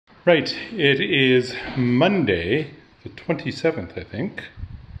Right, it is Monday, the 27th, I think.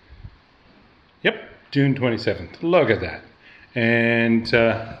 Yep, June 27th. Look at that. And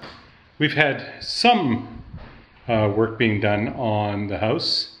we've had some work being done on the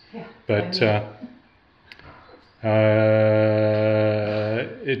house, but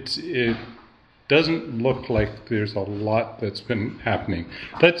it doesn't look like there's a lot that's been happening.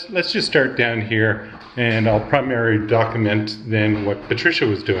 Let's just start down here, and I'll primarily document then what Patricia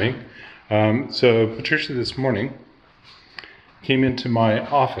was doing. So Patricia this morning came into my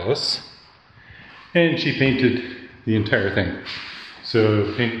office and she painted the entire thing.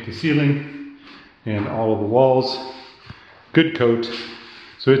 So painted the ceiling and all of the walls, good coat,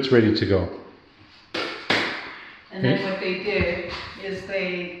 so it's ready to go. And then what they did is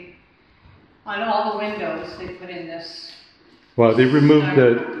on all the windows, they put in this. Well, they removed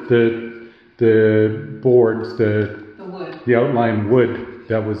the boards, the wood, the outline wood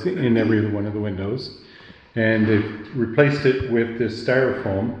that was in every one of the windows, and they replaced it with this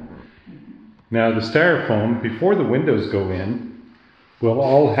styrofoam. Now the styrofoam, before the windows go in, will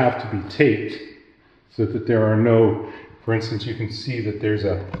all have to be taped so that there are no, for instance, you can see that there's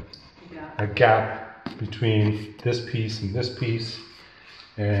a gap between this piece and this piece,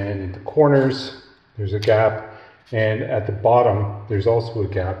 and in the corners there's a gap, and at the bottom there's also a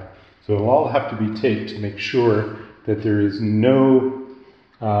gap. So it'll all have to be taped to make sure that there is no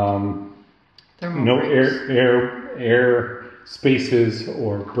air spaces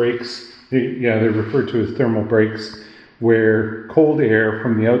or breaks. They're referred to as thermal breaks, where cold air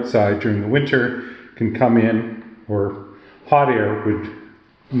from the outside during the winter can come in, or hot air would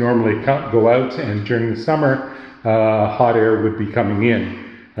normally go out, and during the summer hot air would be coming in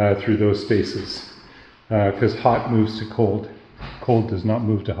through those spaces, because hot moves to cold. Cold does not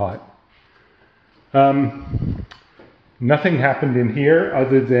move to hot. Nothing happened in here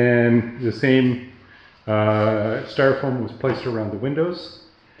other than the same styrofoam was placed around the windows.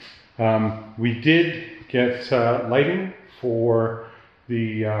 We did get lighting for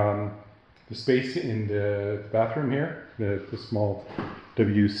the space in the bathroom here, the small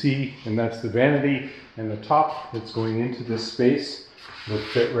WC, and that's the vanity, and the top that's going into this space will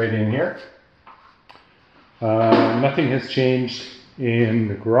fit right in here. Nothing has changed in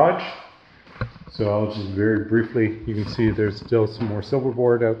the garage. So I'll just very briefly, you can see there's still some more silver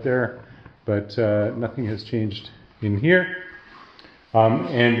board out there, but nothing has changed in here.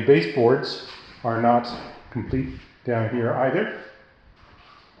 And the baseboards are not complete down here either,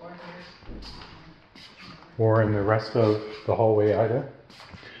 or in the rest of the hallway either.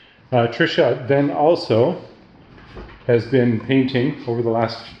 Tricia then also has been painting over the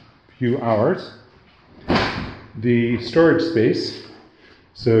last few hours the storage space.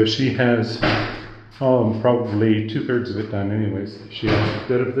 So she has probably 2/3 of it done anyways. She has a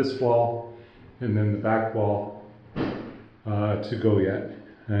bit of this wall and then the back wall to go yet,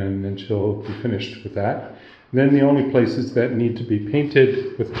 and then she'll be finished with that. Then the only places that need to be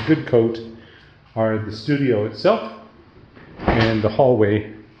painted with a good coat are the studio itself and the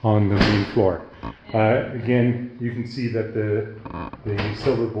hallway on the main floor. Again, you can see that the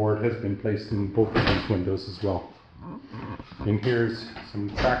silver board has been placed in both of these windows as well. And here's some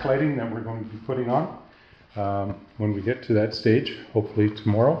track lighting that we're going to be putting on when we get to that stage, hopefully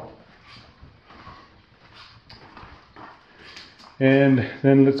tomorrow. And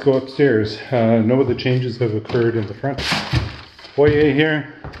then let's go upstairs. No other changes have occurred in the front foyer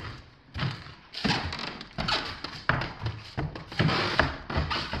here.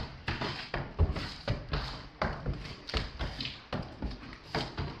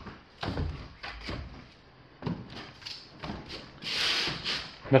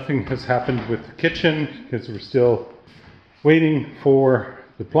 Nothing has happened with the kitchen because we're still waiting for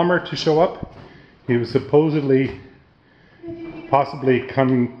the plumber to show up. He was possibly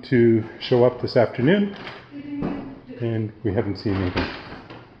coming to show up this afternoon, and we haven't seen anything.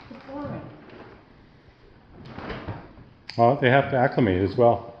 Well, they have to acclimate as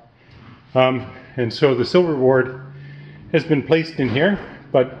well. And so the silver board has been placed in here,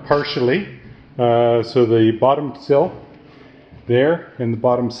 but partially. So the bottom sill there and the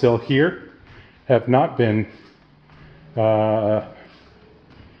bottom sill here have not been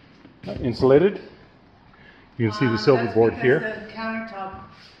insulated. You can see the silver board here. The countertop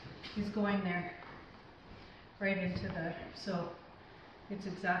is going there, right into so it's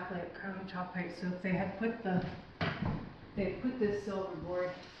exactly at countertop height. So if they had put this silver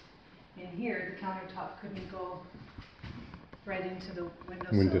board in here, the countertop couldn't go right into the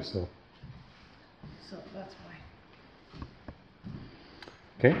windowsill. So that's why.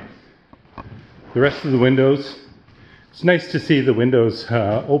 Okay. The rest of the windows It's nice to see the windows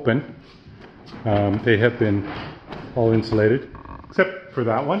open. They have been all insulated, except for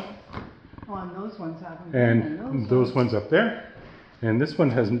that one. Oh, and those ones haven't been. And those ones up there. And this one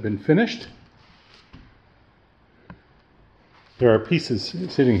hasn't been finished. There are pieces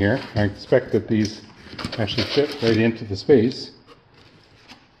sitting here. I expect that these actually fit right into the space.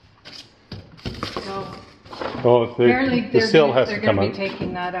 So Oh, the sill has to come they're going out. to be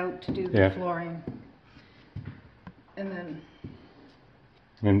taking that out to do the flooring. And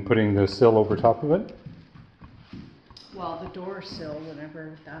then... putting the sill over top of it. Well, the door sill,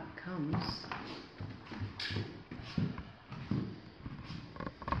 whenever that comes.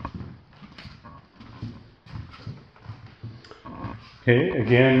 Okay,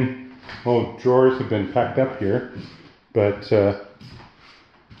 again, drawers have been packed up here, but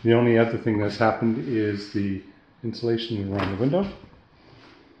the only other thing that's happened is the insulation around the window.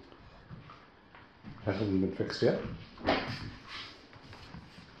 That hasn't been fixed yet.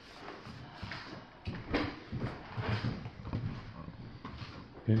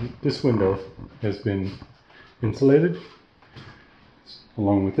 And this window has been insulated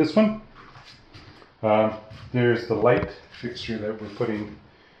along with this one. There's the light fixture that we're putting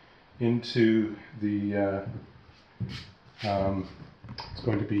into the, it's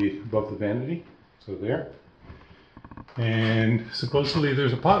going to be above the vanity, so there. And supposedly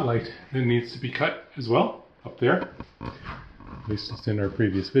there's a pot light that needs to be cut as well, up there. At least it's in our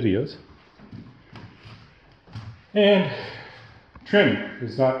previous videos. And trim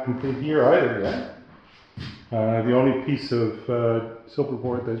is not complete here either yet. The only piece of silver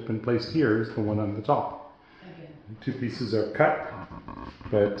board that's been placed here is the one on the top. Two pieces are cut,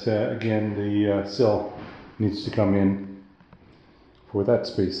 but again the sill needs to come in for that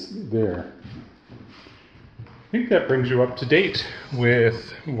space there. I think that brings you up to date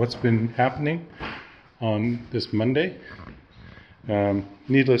with what's been happening on this Monday.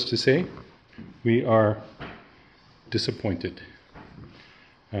 Needless to say, we are disappointed.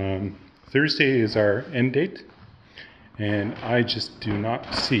 Thursday is our end date, and I just do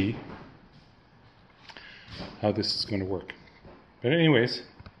not see how this is going to work. But anyways,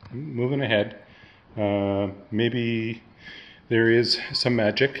 moving ahead, maybe there is some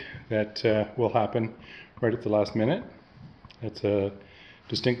magic that will happen right at the last minute. That's a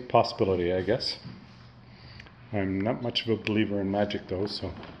distinct possibility, I guess. I'm not much of a believer in magic though,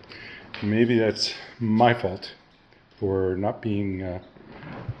 so maybe that's my fault for not being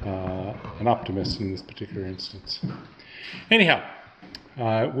an optimist in this particular instance. Anyhow,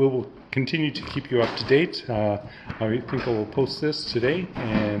 we will continue to keep you up to date. I think I will post this today,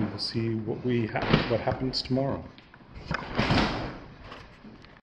 and we'll see what happens tomorrow.